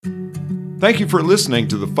Thank you for listening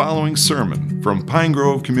to the following sermon from Pine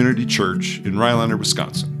Grove Community Church in Rhinelander,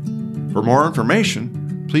 Wisconsin. For more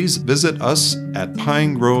information, please visit us at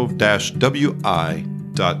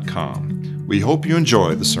pinegrove-wi.com. We hope you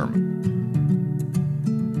enjoy the sermon.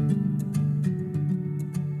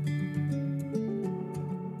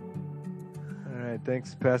 All right,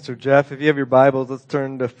 thanks, Pastor Jeff. If you have your Bibles, let's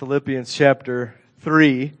turn to Philippians chapter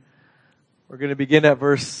 3. We're going to begin at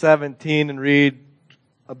verse 17 and read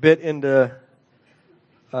a bit into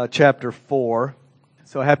chapter 4.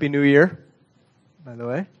 So happy New Year, by the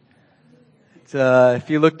way. If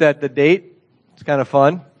you looked at the date, it's kind of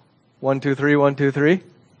fun. 1-2-3, 1-2-3. Did you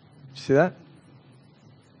see that?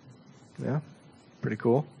 Yeah, pretty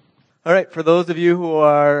cool. All right, for those of you who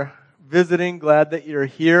are visiting, glad that you're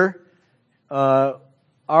here.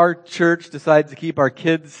 Our church decides to keep our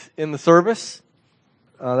kids in the service.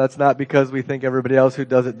 That's not because we think everybody else who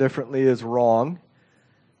does it differently is wrong.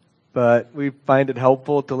 But we find it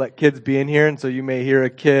helpful to let kids be in here, and so you may hear a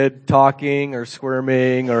kid talking or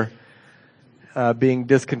squirming or being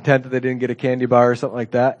discontent that they didn't get a candy bar or something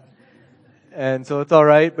like that. And so it's all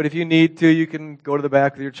right, but if you need to, you can go to the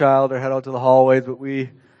back with your child or head out to the hallways, but we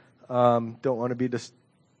don't want to be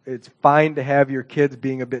it's fine to have your kids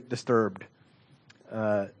being a bit disturbed.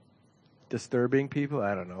 Disturbing people?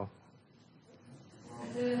 I don't know.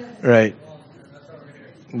 Right.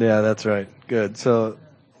 Yeah, that's right. Good. So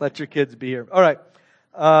let your kids be here. All right.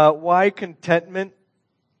 Why contentment?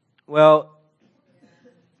 Well,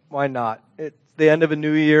 why not? It's the end of a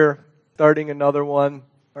new year, starting another one,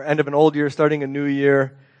 or end of an old year, starting a new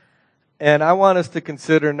year. And I want us to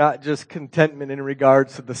consider not just contentment in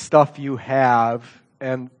regards to the stuff you have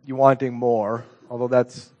and you wanting more, although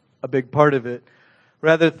that's a big part of it.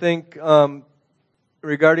 Rather think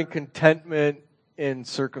regarding contentment in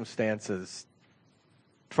circumstances,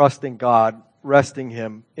 trusting God, resting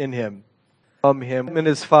in Him, from Him, and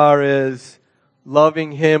as far as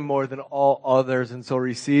loving Him more than all others, and so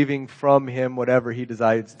receiving from Him whatever He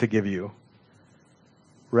decides to give you.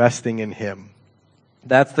 Resting in Him.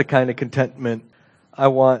 That's the kind of contentment I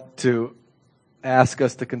want to ask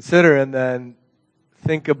us to consider, and then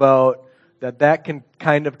think about that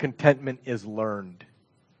kind of contentment is learned.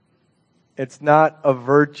 It's not a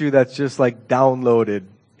virtue that's just like downloaded.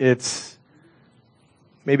 It's,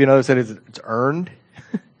 maybe another side is it's earned.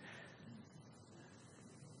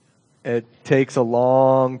 It takes a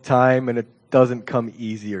long time and it doesn't come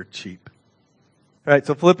easy or cheap. All right,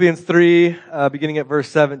 so Philippians 3, beginning at verse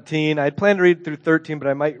 17. I'd planned to read through 13, but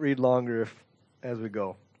I might read longer as we go.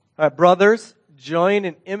 All right, brothers, join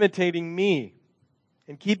in imitating me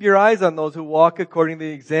and keep your eyes on those who walk according to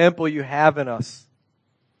the example you have in us.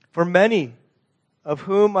 For many of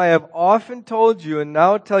whom I have often told you and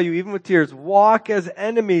now tell you even with tears, walk as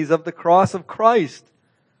enemies of the cross of Christ.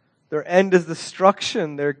 Their end is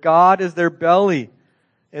destruction. Their God is their belly.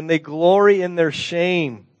 And they glory in their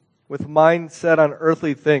shame with mind set on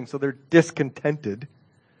earthly things. So they're discontented.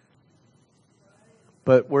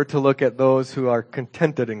 But we're to look at those who are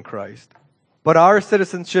contented in Christ. But our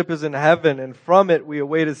citizenship is in heaven, and from it we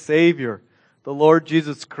await a Savior, the Lord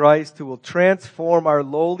Jesus Christ, who will transform our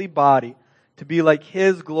lowly body to be like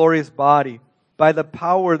His glorious body by the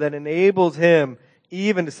power that enables Him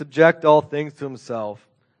even to subject all things to Himself.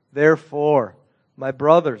 Therefore, my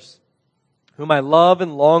brothers, whom I love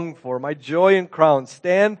and long for, my joy and crown,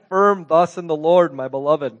 stand firm thus in the Lord, my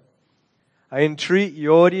beloved. I entreat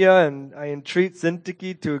Euodia and I entreat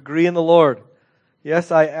Syntyche to agree in the Lord.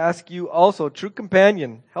 Yes, I ask you also, true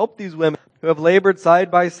companion, help these women who have labored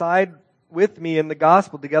side by side with me in the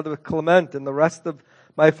gospel, together with Clement and the rest of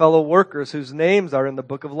my fellow workers whose names are in the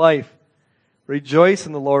book of life. Rejoice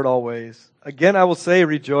in the Lord always. Again, I will say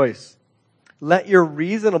rejoice. Let your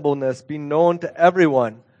reasonableness be known to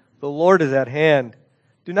everyone. The Lord is at hand.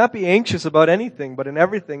 Do not be anxious about anything, but in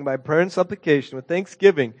everything, by prayer and supplication, with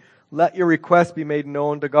thanksgiving, let your requests be made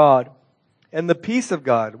known to God. And the peace of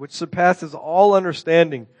God, which surpasses all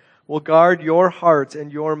understanding, will guard your hearts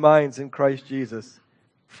and your minds in Christ Jesus.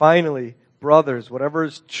 Finally, brothers, whatever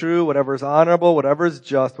is true, whatever is honorable, whatever is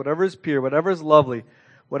just, whatever is pure, whatever is lovely,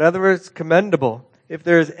 whatever is commendable, if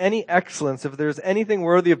there is any excellence, if there is anything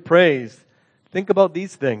worthy of praise, think about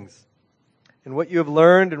these things. And what you have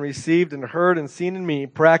learned and received and heard and seen in me,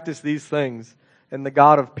 practice these things, and the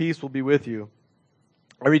God of peace will be with you.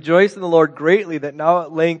 I rejoice in the Lord greatly that now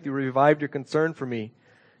at length you revived your concern for me.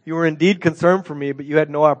 You were indeed concerned for me, but you had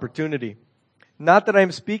no opportunity. Not that I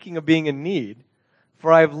am speaking of being in need,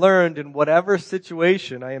 for I have learned in whatever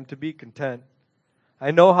situation I am to be content. I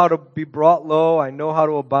know how to be brought low, I know how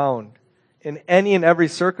to abound. In any and every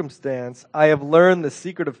circumstance, I have learned the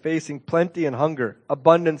secret of facing plenty and hunger,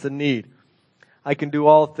 abundance and need. I can do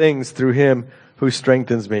all things through him who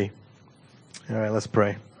strengthens me. All right, let's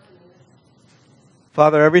pray.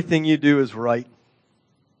 Father, everything you do is right.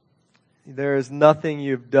 There is nothing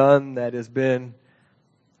you've done that has been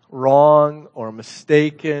wrong or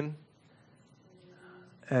mistaken.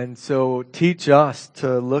 And so teach us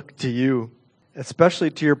to look to you, especially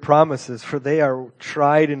to your promises, for they are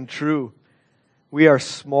tried and true. We are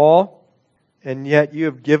small, and yet you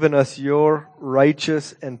have given us your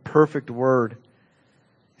righteous and perfect word.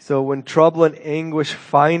 So when trouble and anguish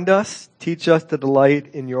find us, teach us to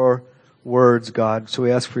delight in your words, God. So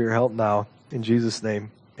we ask for your help now. In Jesus'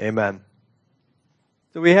 name, amen.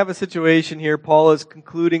 So we have a situation here. Paul is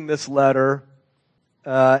concluding this letter,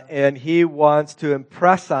 and he wants to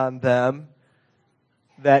impress on them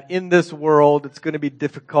that in this world it's going to be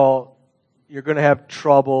difficult. You're going to have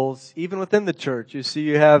troubles, even within the church. You see,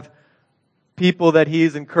 you have people that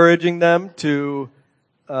he's encouraging them to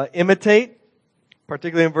imitate,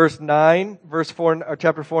 particularly in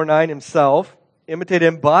chapter 4:9 himself. Imitate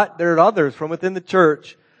him, but there are others from within the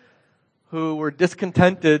church who were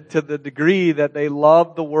discontented to the degree that they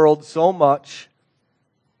loved the world so much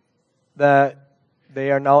that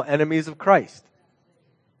they are now enemies of Christ.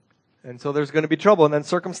 And so there's going to be trouble. And then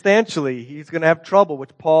circumstantially, he's going to have trouble,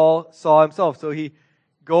 which Paul saw himself. So he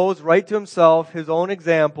goes right to himself, his own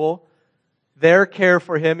example, their care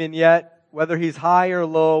for him, and yet, whether he's high or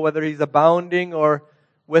low, whether he's abounding or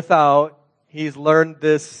without, he's learned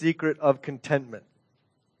this secret of contentment.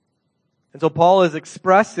 And so Paul is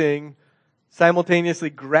expressing simultaneously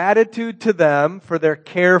gratitude to them for their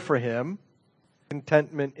care for him,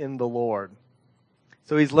 contentment in the Lord.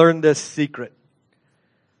 So he's learned this secret.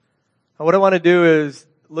 Now what I want to do is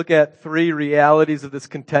look at 3 realities of this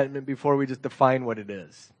contentment before we just define what it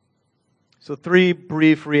is. So 3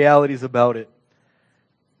 brief realities about it.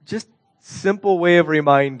 Just simple way of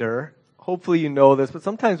reminder. Hopefully you know this, but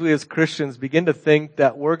sometimes we as Christians begin to think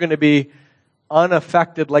that we're going to be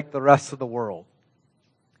unaffected like the rest of the world.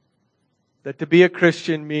 That to be a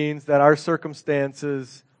Christian means that our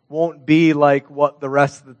circumstances won't be like what the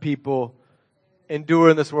rest of the people endure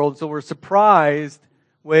in this world. So we're surprised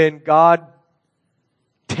when God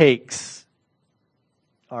takes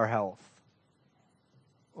our health,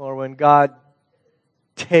 or when God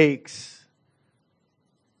takes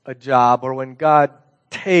a job, or when God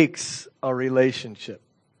takes a relationship.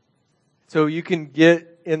 So you can get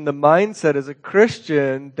in the mindset as a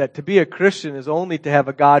Christian that to be a Christian is only to have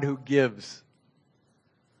a God who gives,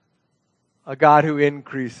 a God who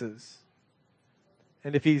increases.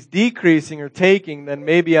 And if he's decreasing or taking, then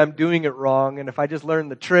maybe I'm doing it wrong. And if I just learn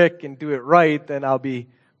the trick and do it right, then I'll be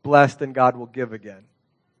blessed and God will give again.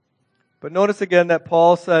 But notice again that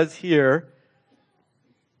Paul says here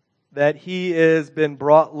that he has been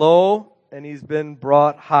brought low and he's been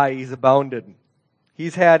brought high. He's abounded.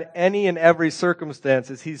 He's had any and every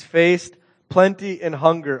circumstances. He's faced plenty and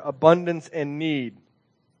hunger, abundance and need.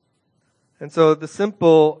 And so the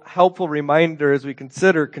simple, helpful reminder as we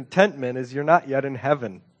consider contentment is you're not yet in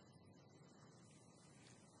heaven.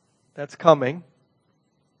 That's coming.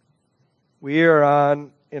 We are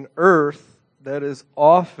on an earth that is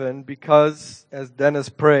often, because, as Dennis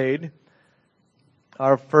prayed,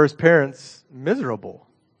 our first parents, miserable.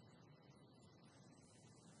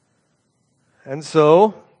 And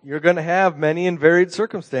so, you're going to have many and varied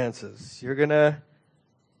circumstances. You're going to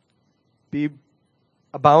be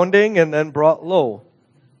abounding and then brought low.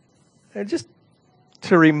 And just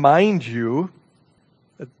to remind you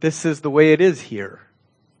that this is the way it is here.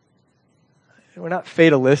 We're not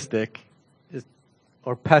fatalistic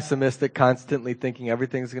or pessimistic, constantly thinking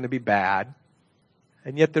everything's going to be bad.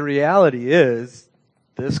 And yet the reality is,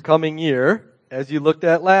 this coming year, as you looked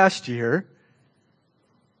at last year,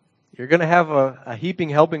 you're going to have a heaping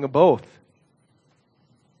helping of both.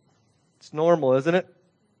 It's normal, isn't it?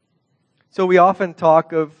 So we often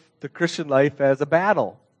talk of the Christian life as a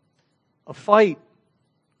battle, a fight,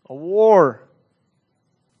 a war.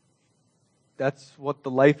 That's what the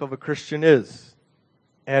life of a Christian is.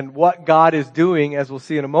 And what God is doing, as we'll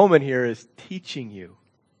see in a moment here, is teaching you.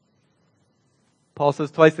 Paul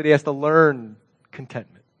says twice that he has to learn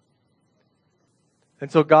contentment.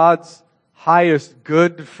 And so God's highest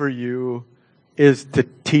good for you is to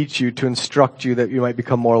teach you, to instruct you that you might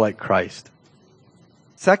become more like Christ.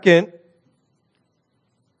 Second,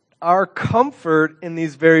 our comfort in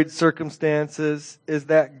these varied circumstances is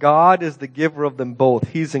that God is the giver of them both.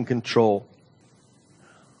 He's in control.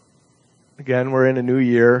 Again, we're in a new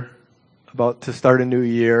year, about to start a new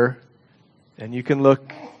year, and you can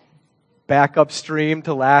look back upstream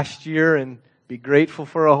to last year and be grateful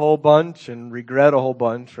for a whole bunch and regret a whole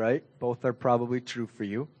bunch, right? Both are probably true for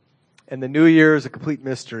you. And the new year is a complete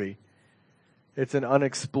mystery. It's an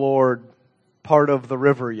unexplored part of the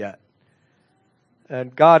river yet.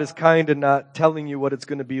 And God is kind of not telling you what it's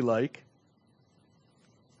going to be like.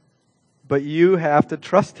 But you have to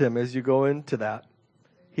trust Him as you go into that.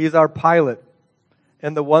 He's our pilot.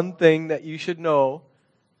 And the one thing that you should know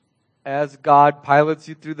as God pilots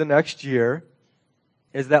you through the next year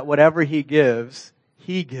is that whatever He gives,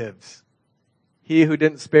 He gives. He who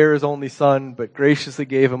didn't spare His only Son, but graciously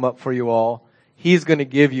gave Him up for you all, He's going to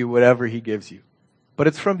give you whatever He gives you. But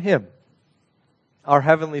it's from Him, our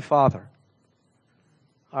Heavenly Father,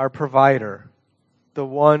 our provider, the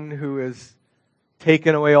one who has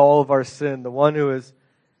taken away all of our sin, the one who has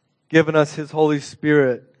given us His Holy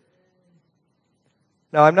Spirit.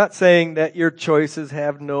 Now, I'm not saying that your choices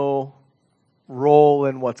have no role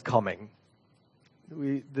in what's coming.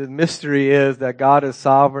 The mystery is that God is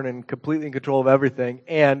sovereign and completely in control of everything,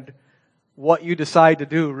 and what you decide to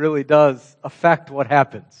do really does affect what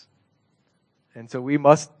happens. And so we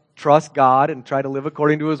must trust God and try to live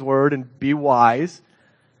according to His Word and be wise.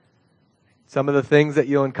 Some of the things that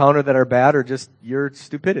you'll encounter that are bad are just your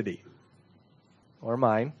stupidity, or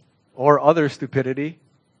mine, or other stupidity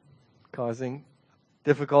causing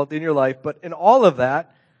difficulty in your life. But in all of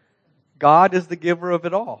that, God is the giver of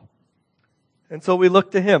it all. And so we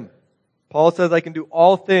look to Him. Paul says, I can do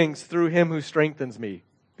all things through Him who strengthens me,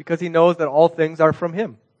 because he knows that all things are from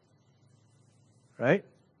Him. Right?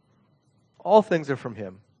 All things are from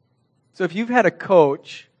Him. So if you've had a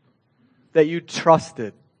coach that you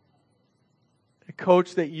trusted, a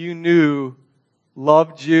coach that you knew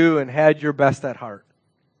loved you and had your best at heart,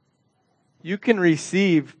 you can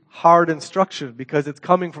receive hard instruction because it's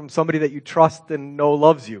coming from somebody that you trust and know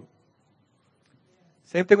loves you.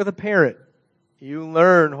 Same thing with a parent. You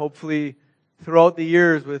learn, hopefully, throughout the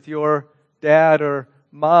years with your dad or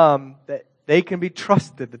mom that they can be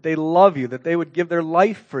trusted, that they love you, that they would give their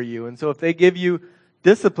life for you. And so if they give you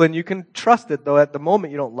discipline, you can trust it. Though at the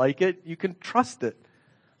moment you don't like it, you can trust it.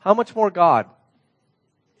 How much more God?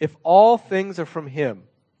 If all things are from Him,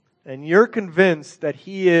 and you're convinced that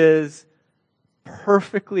He is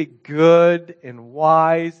perfectly good and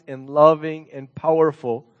wise and loving and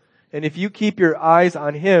powerful, and if you keep your eyes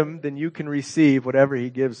on Him, then you can receive whatever He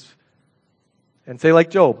gives. And say like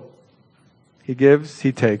Job, He gives,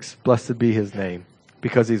 He takes, blessed be His name,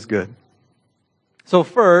 because He's good. So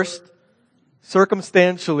first,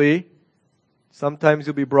 circumstantially, sometimes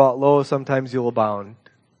you'll be brought low, sometimes you'll abound.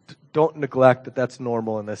 Don't neglect that that's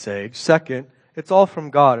normal in this age. Second, it's all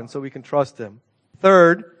from God, and so we can trust Him.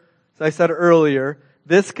 Third, as I said earlier,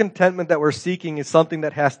 this contentment that we're seeking is something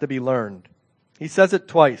that has to be learned. He says it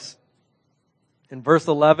twice. In verse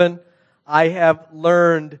 11, I have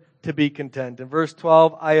learned to be content. In verse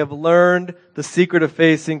 12, I have learned the secret of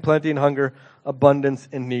facing plenty and hunger, abundance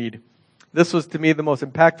and need. This was to me the most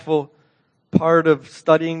impactful part of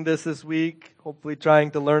studying this week, hopefully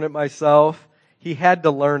trying to learn it myself. He had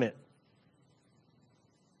to learn it.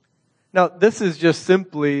 Now, this is just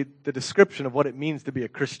simply the description of what it means to be a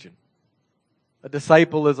Christian. A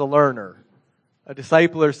disciple is a learner. A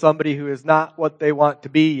disciple is somebody who is not what they want to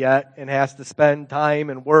be yet and has to spend time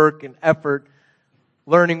and work and effort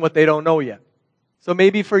learning what they don't know yet. So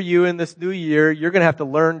maybe for you in this new year, you're going to have to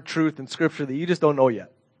learn truth in Scripture that you just don't know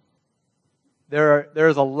yet.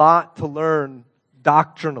 There's a lot to learn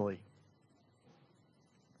doctrinally.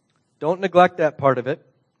 Don't neglect that part of it.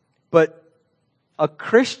 But a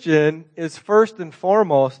Christian is first and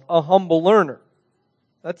foremost a humble learner.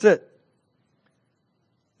 That's it.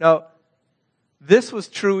 Now, this was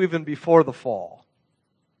true even before the fall.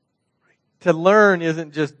 To learn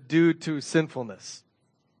isn't just due to sinfulness.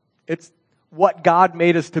 It's what God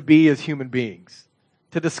made us to be as human beings,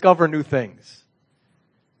 to discover new things.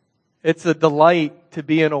 It's a delight to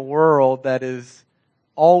be in a world that is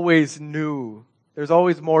always new. There's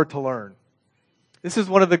always more to learn. This is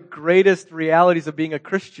one of the greatest realities of being a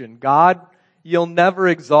Christian. God, you'll never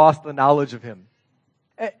exhaust the knowledge of Him.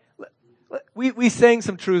 We sang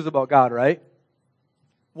some truths about God, right?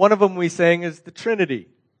 One of them we sang is the Trinity.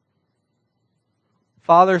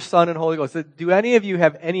 Father, Son, and Holy Ghost. Do any of you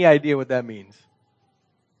have any idea what that means?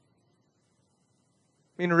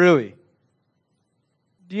 I mean, really?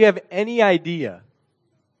 Do you have any idea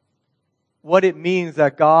what it means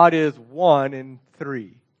that God is one and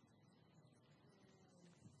three?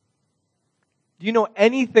 Do you know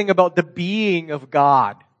anything about the being of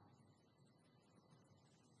God?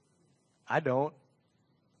 I don't.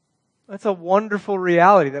 That's a wonderful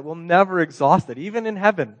reality that we'll never exhaust it, even in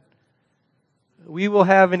heaven. We will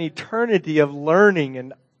have an eternity of learning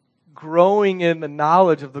and growing in the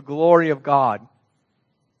knowledge of the glory of God.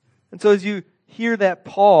 And so as you here that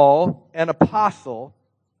Paul, an apostle,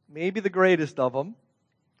 maybe the greatest of them,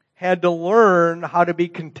 had to learn how to be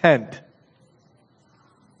content.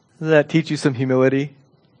 Doesn't that teach you some humility?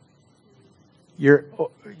 You're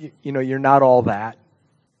not all that.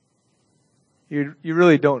 You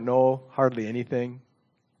really don't know hardly anything.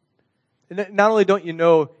 And not only don't you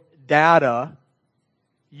know data,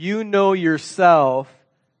 you know yourself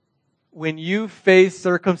when you face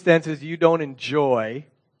circumstances you don't enjoy,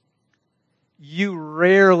 you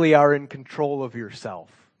rarely are in control of yourself.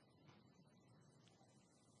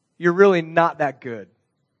 You're really not that good.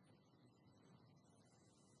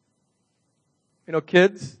 You know,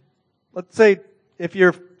 kids, let's say if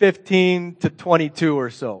you're 15 to 22 or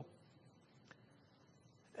so,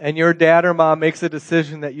 and your dad or mom makes a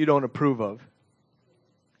decision that you don't approve of,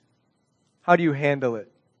 how do you handle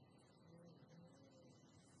it?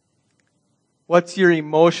 What's your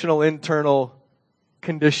emotional internal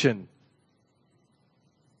condition?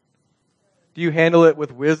 Do you handle it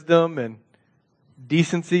with wisdom and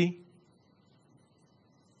decency?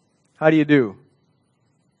 How do you do?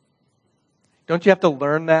 Don't you have to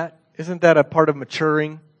learn that? Isn't that a part of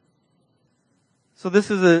maturing? So this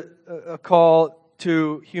is a call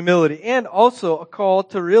to humility, and also a call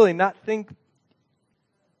to really not think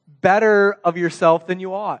better of yourself than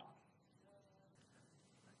you ought.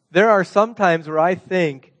 There are some times where I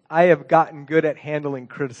think I have gotten good at handling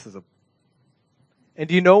criticism. And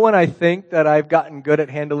do you know when I think that I've gotten good at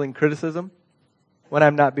handling criticism? When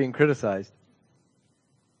I'm not being criticized.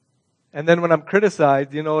 And then when I'm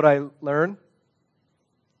criticized, you know what I learn?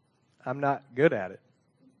 I'm not good at it.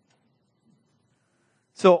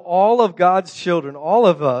 So all of God's children, all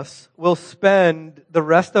of us, will spend the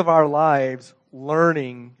rest of our lives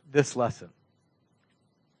learning this lesson.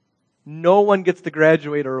 No one gets to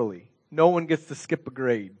graduate early. No one gets to skip a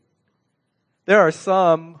grade. There are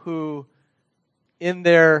some who, in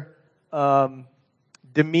their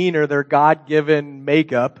demeanor, their God-given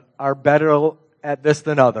makeup, are better at this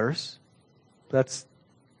than others. That's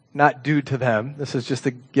not due to them. This is just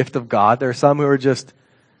a gift of God. There are some who are just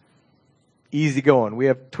easygoing. We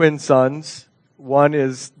have twin sons. One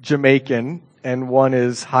is Jamaican and one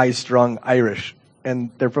is high-strung Irish.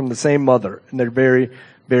 And they're from the same mother. And they're very,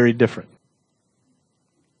 very different.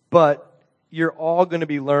 But you're all going to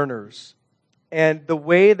be learners. And the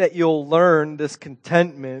way that you'll learn this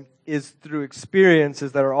contentment is through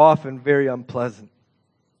experiences that are often very unpleasant.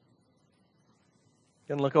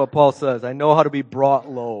 And look at what Paul says. I know how to be brought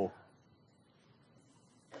low.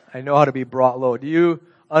 I know how to be brought low. Do you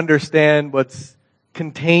understand what's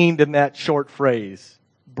contained in that short phrase?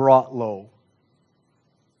 Brought low.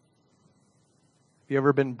 Have you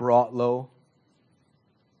ever been brought low?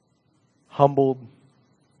 Humbled?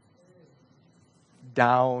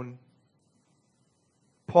 Down?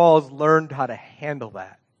 Paul's learned how to handle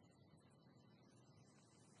that.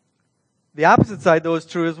 The opposite side, though, is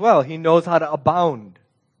true as well. He knows how to abound.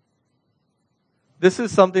 This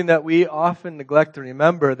is something that we often neglect to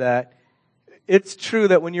remember, that it's true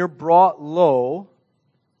that when you're brought low,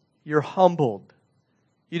 you're humbled.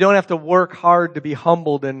 You don't have to work hard to be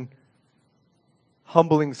humbled in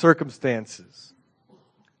humbling circumstances.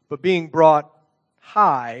 But being brought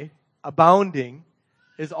high, abounding,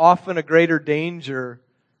 is often a greater danger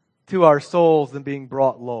to our souls than being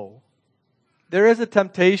brought low. There is a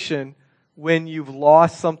temptation when you've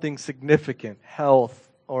lost something significant, health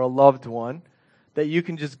or a loved one, that you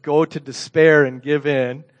can just go to despair and give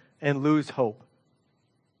in and lose hope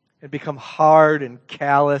and become hard and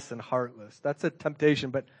callous and heartless. That's a temptation,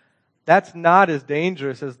 but that's not as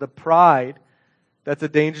dangerous as the pride that's a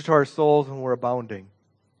danger to our souls when we're abounding,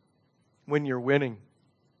 when you're winning.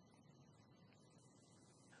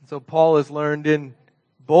 And so Paul has learned in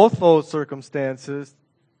both those circumstances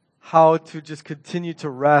how to just continue to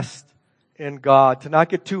rest in God, to not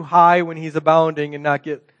get too high when he's abounding and not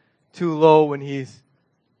get too low when he's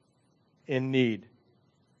in need.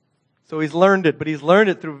 So he's learned it, but he's learned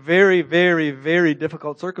it through very, very, very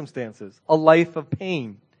difficult circumstances. A life of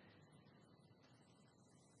pain.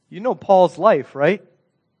 You know Paul's life, right?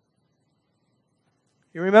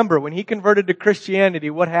 You remember when he converted to Christianity,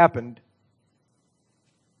 what happened?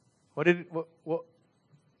 What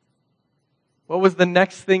was the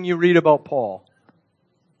next thing you read about Paul?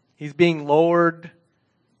 He's being lowered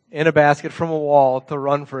in a basket from a wall to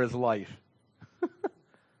run for his life.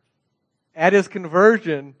 At his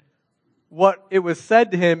conversion, what it was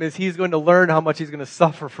said to him is he's going to learn how much he's going to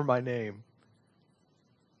suffer for my name.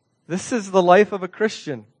 This is the life of a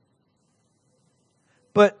Christian.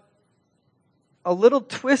 But a little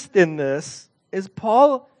twist in this is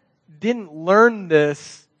Paul didn't learn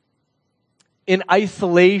this in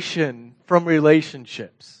isolation from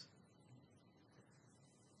relationships.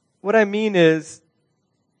 What I mean is,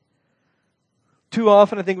 too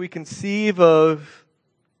often I think we conceive of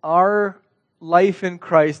our life in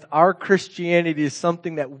Christ, our Christianity is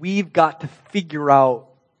something that we've got to figure out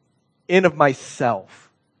in of myself.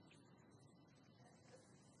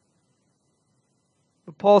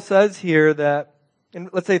 But Paul says here that, in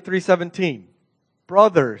let's say 3:17,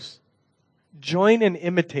 brothers, join in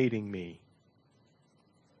imitating me.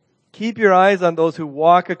 Keep your eyes on those who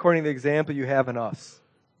walk according to the example you have in us.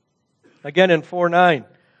 Again in 4:9,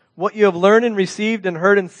 what you have learned and received and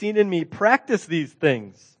heard and seen in me, practice these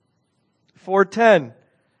things. 4:10,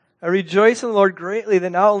 I rejoice in the Lord greatly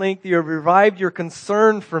that now at length you have revived your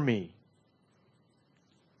concern for me.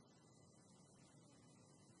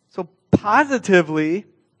 So positively,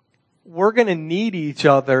 we're going to need each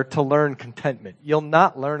other to learn contentment. You'll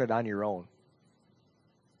not learn it on your own.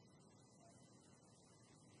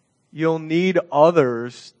 You'll need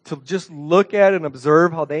others to just look at and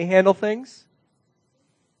observe how they handle things.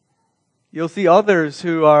 You'll see others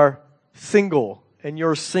who are single, and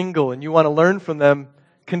you're single, and you want to learn from them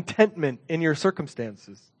contentment in your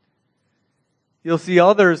circumstances. You'll see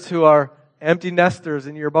others who are empty nesters,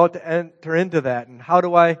 and you're about to enter into that. And how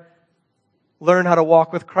do I learn how to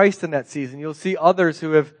walk with Christ in that season? You'll see others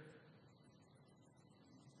who have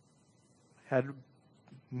had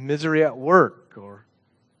misery at work or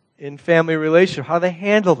in family relationship. How do they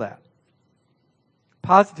handle that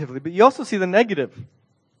positively? But you also see the negative.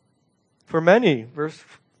 For many, verse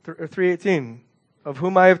 3:18, of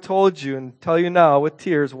whom I have told you and tell you now with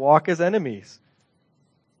tears, walk as enemies.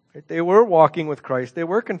 Right? They were walking with Christ. They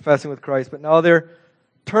were confessing with Christ, but now they're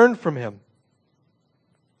turned from Him.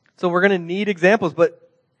 So we're going to need examples, but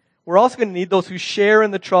we're also going to need those who share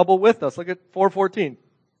in the trouble with us. Look at 4:14.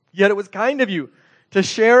 Yet it was kind of you to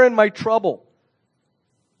share in my trouble.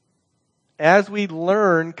 As we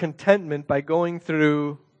learn contentment by going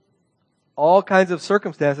through all kinds of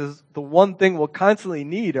circumstances, the one thing we'll constantly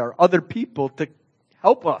need are other people to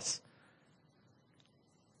help us.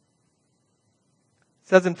 It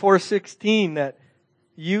says in 4:16 that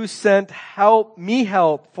you sent help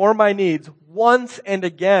for my needs once and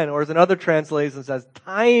again, or as another translation says,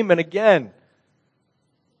 time and again.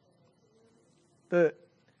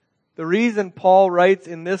 The reason Paul writes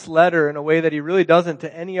in this letter in a way that he really doesn't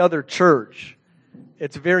to any other church,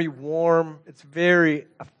 it's very warm, it's very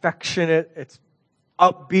affectionate, it's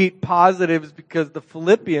upbeat, positive, is because the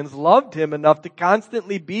Philippians loved him enough to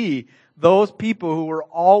constantly be those people who were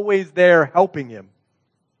always there helping him.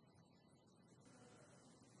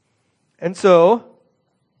 And so,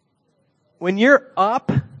 when you're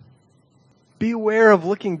up, beware of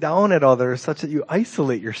looking down at others such that you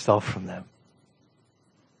isolate yourself from them.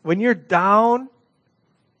 When you're down,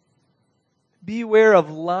 beware of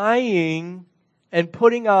lying and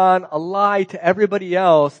putting on a lie to everybody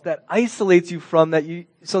else that isolates you from that,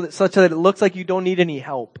 such that it looks like you don't need any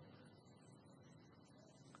help.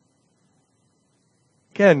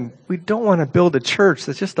 Again, we don't want to build a church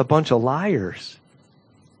that's just a bunch of liars.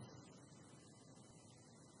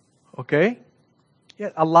 Okay?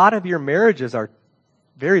 Yet a lot of your marriages are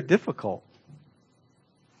very difficult,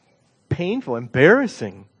 painful,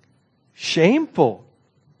 embarrassing, shameful.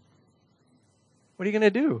 What are you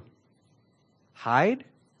going to do? Hide?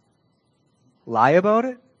 Lie about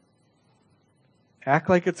it? Act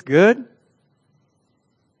like it's good?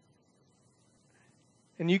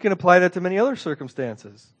 And you can apply that to many other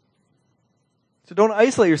circumstances. So don't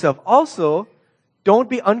isolate yourself. Also, don't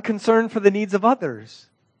be unconcerned for the needs of others.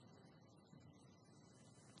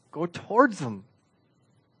 Go towards them.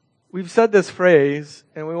 We've said this phrase,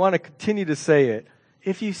 and we want to continue to say it.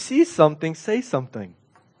 If you see something, say something.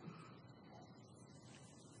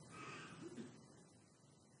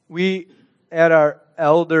 We, at our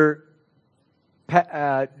elder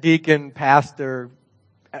deacon, pastor,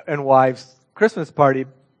 and wives' Christmas party,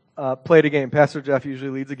 played a game. Pastor Jeff usually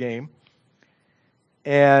leads a game.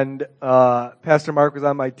 And Pastor Mark was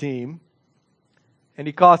on my team. And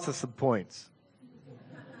he cost us some points.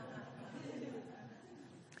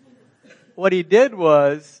 What he did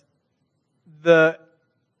was, the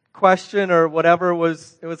question or whatever it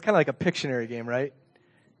was kind of like a Pictionary game, right?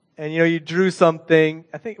 And you drew something,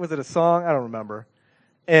 I think, was it a song? I don't remember.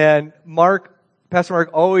 And Pastor Mark,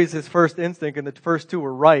 always his first instinct, and the first two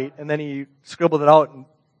were right, and then he scribbled it out and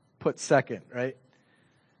put second, right?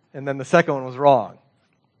 And then the second one was wrong.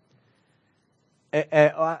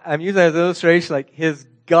 And I'm using that as an illustration, like his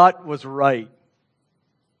gut was right.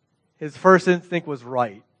 His first instinct was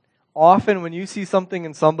right. Often when you see something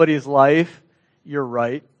in somebody's life, you're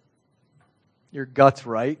right. Your gut's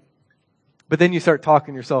right. But then you start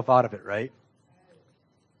talking yourself out of it, right?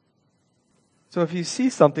 So if you see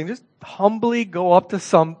something, just humbly go up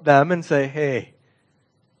to them and say, hey,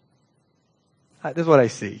 this is what I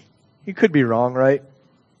see. You could be wrong, right?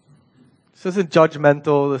 This isn't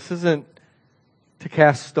judgmental. This isn't to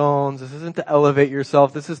cast stones. This isn't to elevate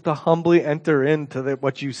yourself. This is to humbly enter into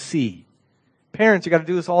what you see. Parents, you got to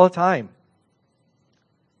do this all the time.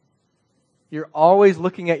 You're always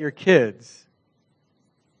looking at your kids,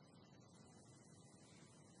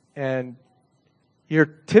 and you're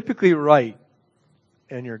typically right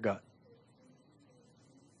in your gut.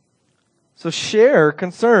 So share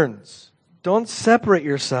concerns. Don't separate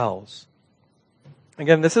yourselves.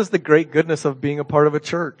 Again, this is the great goodness of being a part of a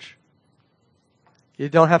church. You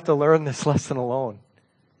don't have to learn this lesson alone.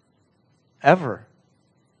 Ever.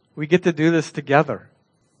 We get to do this together.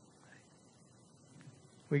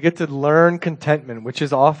 We get to learn contentment, which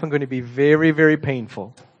is often going to be very, very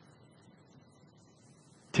painful.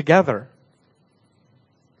 Together.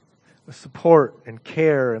 With support and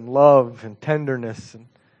care and love and tenderness and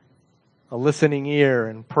a listening ear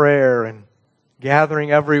and prayer and gathering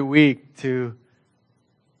every week to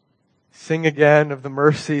sing again of the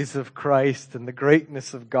mercies of Christ and the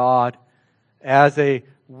greatness of God as a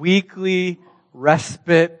weekly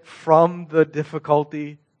respite from the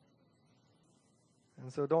difficulty.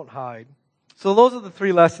 And so don't hide. So those are the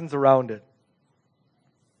 3 lessons around it.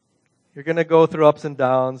 You're going to go through ups and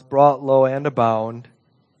downs, brought low and abound.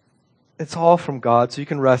 It's all from God, so you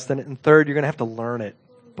can rest in it. And third, you're going to have to learn it.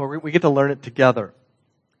 But we get to learn it together.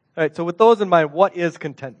 All right, so with those in mind, what is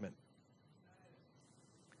contentment?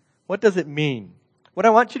 What does it mean? What I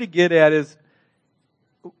want you to get at is,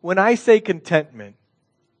 when I say contentment,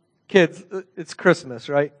 kids, it's Christmas,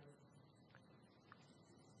 right?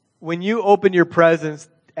 When you open your presents,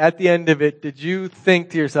 at the end of it, did you think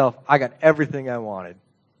to yourself, I got everything I wanted?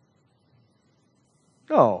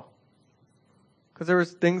 No. Because there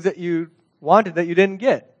was things that you wanted that you didn't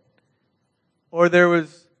get. Or there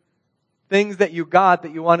was things that you got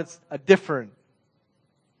that you wanted a different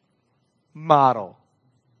model.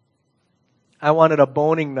 I wanted a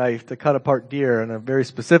boning knife to cut apart deer, and a very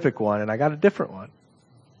specific one, and I got a different one.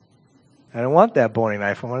 I didn't want that boning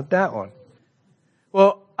knife, I wanted that one.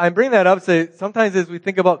 Well, I bring that up to say, sometimes as we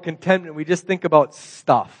think about contentment, we just think about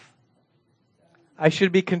stuff. I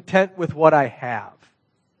should be content with what I have.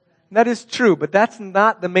 And that is true, but that's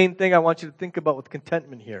not the main thing I want you to think about with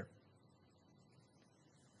contentment here.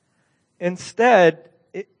 Instead,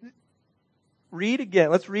 let's read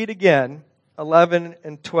again, 11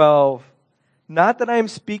 and 12. Not that I am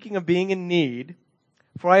speaking of being in need,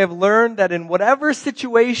 for I have learned that in whatever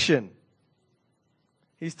situation,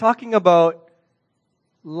 he's talking about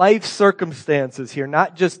life circumstances here,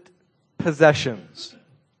 not just possessions.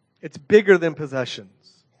 It's bigger than possessions.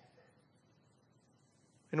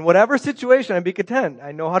 In whatever situation, I be content.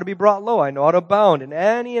 I know how to be brought low. I know how to abound in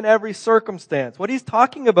any and every circumstance. What he's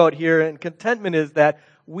talking about here in contentment is that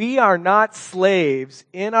we are not slaves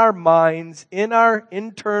in our minds, in our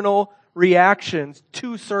internal reactions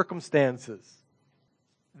to circumstances.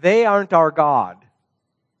 They aren't our God.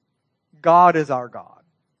 God is our God.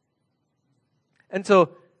 And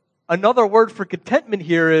so, another word for contentment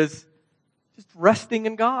here is just resting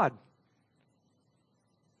in God.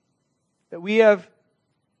 That we have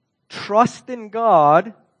trust in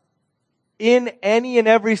God in any and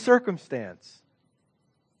every circumstance.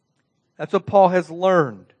 That's what Paul has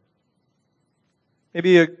learned.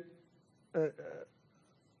 Maybe an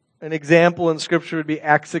example in Scripture would be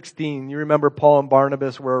Acts 16. You remember Paul and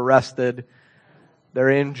Barnabas were arrested. They're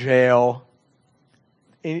in jail.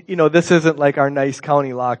 And, this isn't like our nice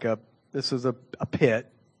county lockup. This is a pit.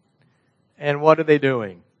 And what are they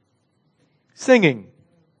doing? Singing.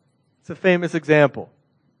 It's a famous example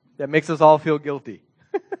that makes us all feel guilty.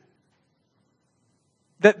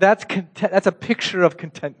 That's a picture of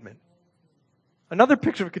contentment. Another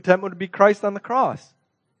picture of contentment would be Christ on the cross.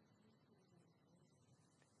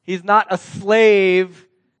 He's not a slave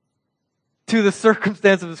to the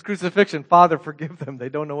circumstance of his crucifixion. Father, forgive them. They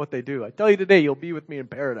don't know what they do. I tell you today, you'll be with me in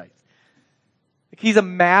paradise. He's a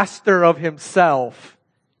master of himself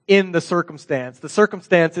in the circumstance. The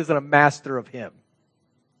circumstance isn't a master of him.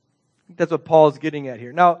 That's what Paul's getting at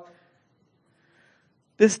here. Now,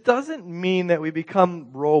 this doesn't mean that we become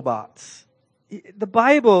robots. The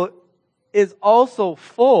Bible is also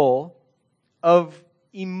full of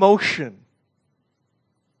emotion.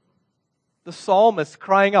 The psalmist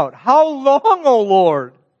crying out, "How long, O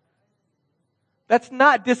Lord?" That's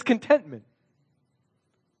not discontentment.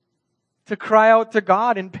 To cry out to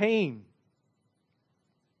God in pain.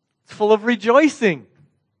 It's full of rejoicing.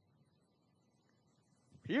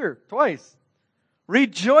 Here, twice.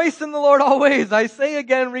 Rejoice in the Lord always. I say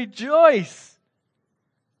again, rejoice.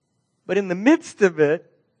 But in the midst of it,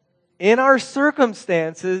 in our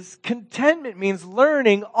circumstances, contentment means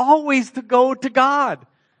learning always to go to God.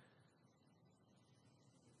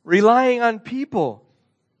 Relying on people.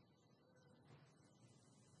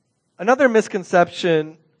 Another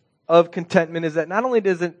misconception of contentment is that not only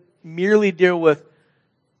does it merely deal with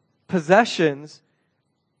possessions,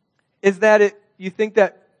 is that you think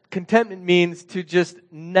that contentment means to just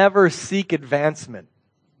never seek advancement.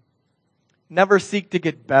 Never seek to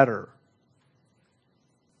get better.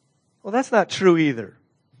 Well, that's not true either.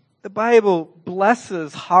 The Bible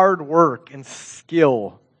blesses hard work and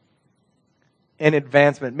skill and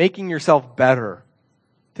advancement, making yourself better,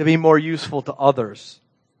 to be more useful to others.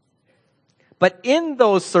 But in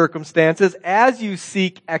those circumstances, as you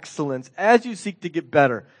seek excellence, as you seek to get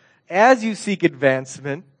better, as you seek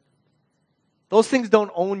advancement, those things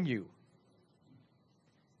don't own you.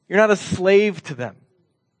 You're not a slave to them.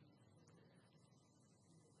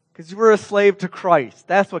 Because you were a slave to Christ.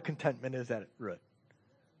 That's what contentment is at root.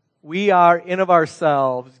 We are in of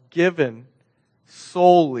ourselves given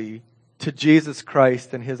solely to Jesus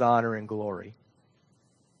Christ and His honor and glory.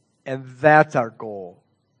 And that's our goal.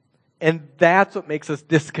 And that's what makes us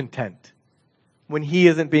discontent. When He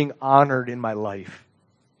isn't being honored in my life.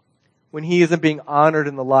 When He isn't being honored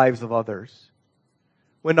in the lives of others.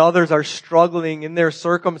 When others are struggling in their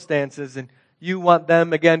circumstances and you want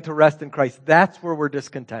them again to rest in Christ. That's where we're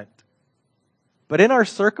discontent. But in our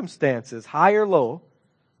circumstances, high or low,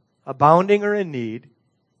 abounding or in need,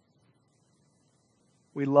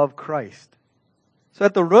 we love Christ. So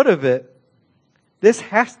at the root of it, this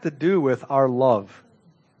has to do with our love.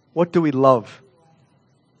 What do we love?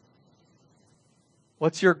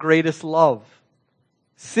 What's your greatest love?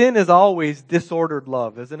 Sin is always disordered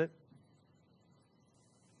love, isn't it?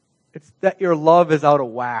 It's that your love is out of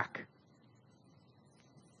whack.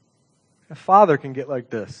 A father can get like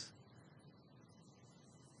this.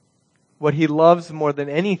 What he loves more than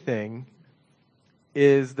anything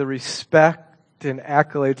is the respect and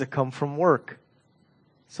accolades that come from work.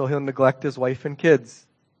 So he'll neglect his wife and kids.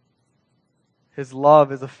 His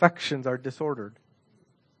love, his affections are disordered.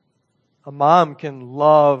 A mom can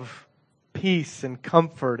love peace and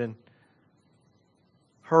comfort and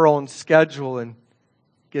her own schedule and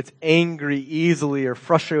gets angry easily or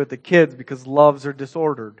frustrated with the kids because loves are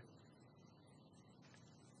disordered.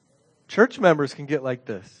 Church members can get like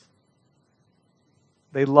this.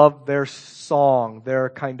 They love their song, their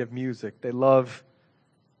kind of music. They love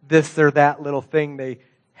this or that little thing. They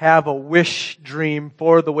have a wish dream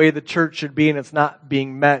for the way the church should be, and it's not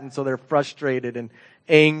being met, and so they're frustrated and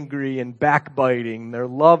angry and backbiting. Their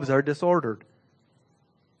loves are disordered.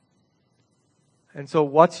 And so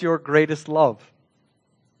what's your greatest love?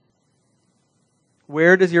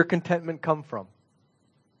 Where does your contentment come from?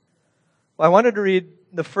 Well, I wanted to read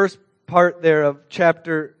the first part there of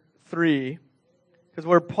chapter 3, because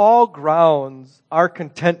where Paul grounds our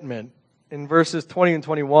contentment in verses 20 and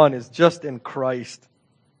 21 is just in Christ.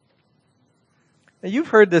 Now, you've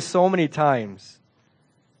heard this so many times.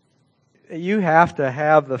 You have to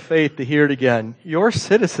have the faith to hear it again. Your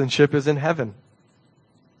citizenship is in heaven.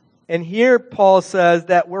 And here Paul says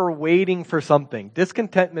that we're waiting for something.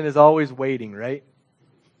 Discontentment is always waiting, right?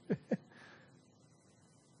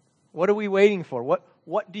 What are we waiting for?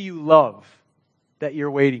 What do you love that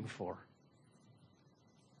you're waiting for?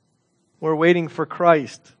 We're waiting for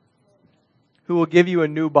Christ, who will give you a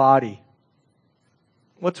new body.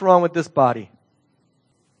 What's wrong with this body?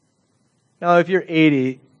 Now, if you're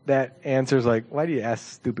 80, that answer's like, why do you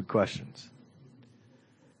ask stupid questions?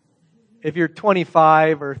 If you're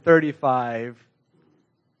 25 or 35,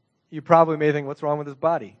 you probably may think, what's wrong with this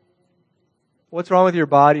body? What's wrong with your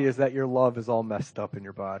body is that your love is all messed up in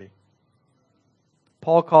your body.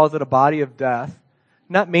 Paul calls it a body of death,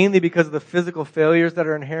 not mainly because of the physical failures that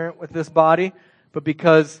are inherent with this body, but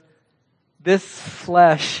because this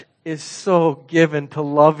flesh is so given to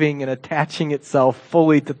loving and attaching itself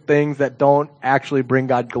fully to things that don't actually bring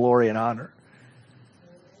God glory and honor.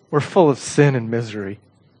 We're full of sin and misery.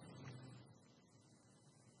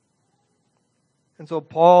 And so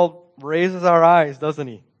Paul raises our eyes, doesn't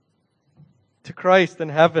he? To Christ in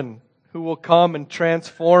heaven, who will come and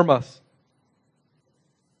transform us.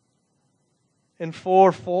 In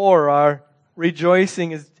 4:4, our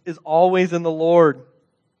rejoicing is always in the Lord.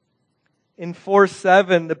 In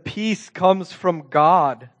 4:7, the peace comes from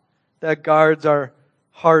God that guards our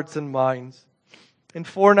hearts and minds. In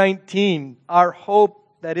 4:19, our hope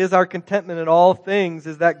that is our contentment in all things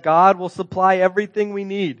is that God will supply everything we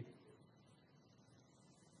need.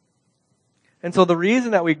 And so the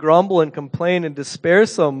reason that we grumble and complain and despair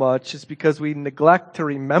so much is because we neglect to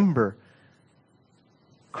remember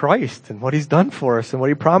Christ and what He's done for us and what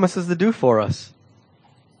He promises to do for us.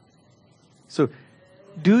 So,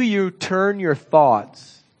 do you turn your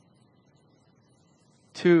thoughts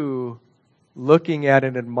to looking at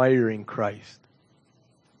and admiring Christ?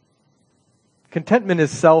 Contentment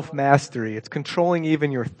is self-mastery. It's controlling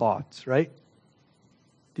even your thoughts, right?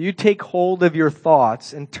 Do you take hold of your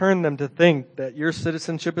thoughts and turn them to think that your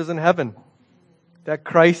citizenship is in heaven? That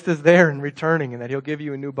Christ is there and returning and that He'll give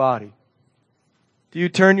you a new body? Do you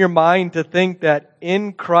turn your mind to think that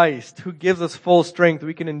in Christ, who gives us full strength,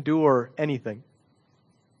 we can endure anything?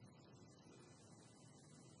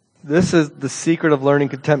 This is the secret of learning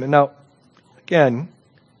contentment. Now, again,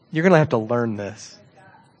 you're going to have to learn this.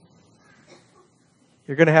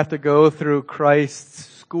 You're going to have to go through Christ's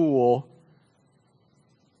school,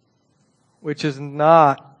 which is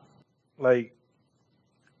not like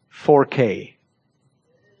 4K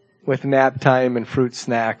with nap time and fruit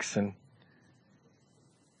snacks and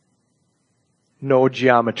no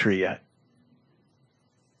geometry yet.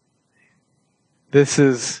 This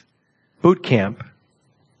is boot camp.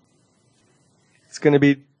 It's going to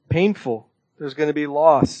be painful. There's going to be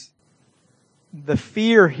loss. The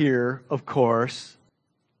fear here, of course,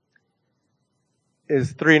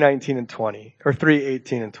 is 3:19 and 20, or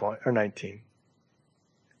 3:18 and 20, or 19.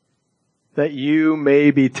 That you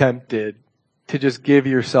may be tempted to just give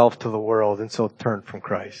yourself to the world and so turn from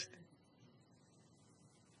Christ.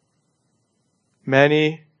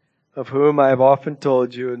 Many of whom I have often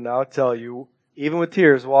told you and now tell you, even with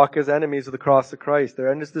tears, walk as enemies of the cross of Christ. Their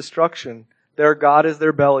end is destruction. Their God is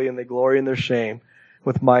their belly, and they glory in their shame,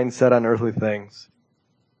 with mind set on earthly things.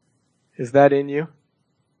 Is that in you?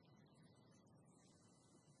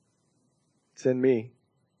 It's in me.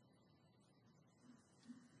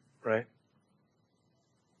 Right?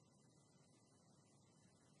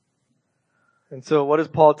 And so what does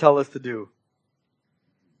Paul tell us to do?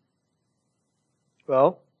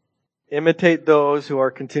 Well, imitate those who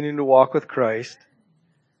are continuing to walk with Christ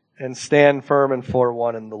and stand firm and for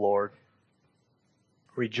one in the Lord.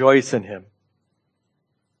 Rejoice in Him.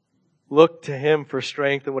 Look to Him for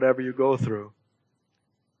strength in whatever you go through.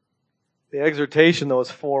 The exhortation, though, is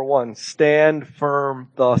 4:1. Stand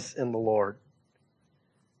firm thus in the Lord.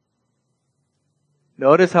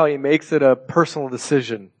 Notice how he makes it a personal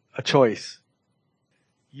decision, a choice.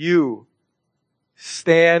 You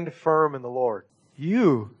stand firm in the Lord.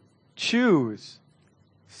 You choose,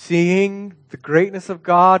 seeing the greatness of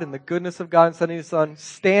God and the goodness of God in sending His Son,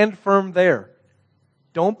 stand firm there.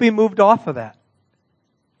 Don't be moved off of that.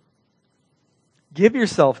 Give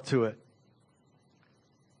yourself to it.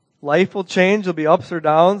 Life will change. There'll be ups or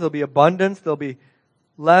downs. There'll be abundance. There'll be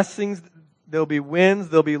blessings. There'll be wins.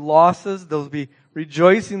 There'll be losses. There'll be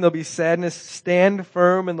rejoicing. There'll be sadness. Stand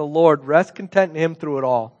firm in the Lord. Rest content in Him through it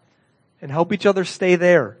all. And help each other stay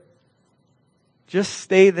there. Just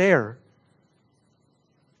stay there.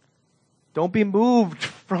 Don't be moved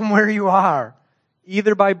from where you are,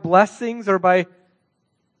 either by blessings or by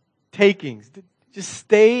takings. Just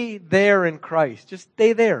stay there in Christ. Just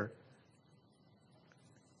stay there.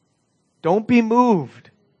 Don't be moved.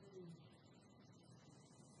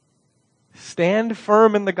 Stand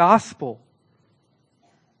firm in the gospel.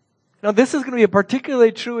 Now, this is going to be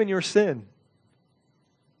particularly true in your sin.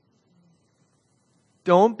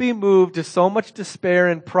 Don't be moved to so much despair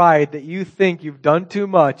and pride that you think you've done too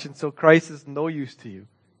much and so Christ is no use to you.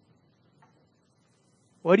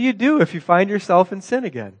 What do you do if you find yourself in sin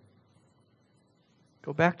again?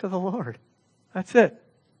 Go back to the Lord. That's it.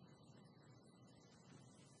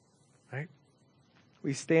 Right?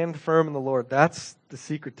 We stand firm in the Lord. That's the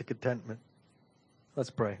secret to contentment. Let's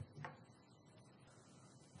pray.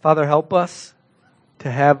 Father, help us to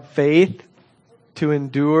have faith to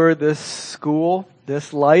endure this school,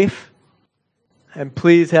 this life. And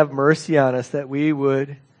please have mercy on us that we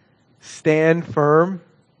would stand firm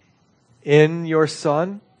in your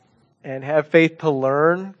Son and have faith to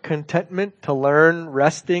learn contentment, to learn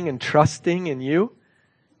resting and trusting in you,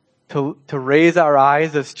 to raise our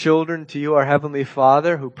eyes as children to you, our Heavenly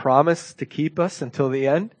Father, who promised to keep us until the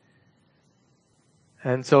end.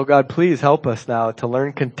 And so, God, please help us now to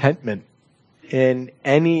learn contentment in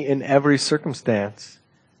any and every circumstance.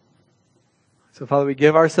 So, Father, we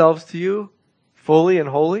give ourselves to you fully and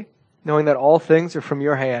wholly, knowing that all things are from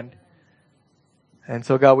your hand. And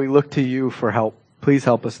so, God, we look to you for help. Please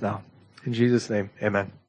help us now. In Jesus' name, amen.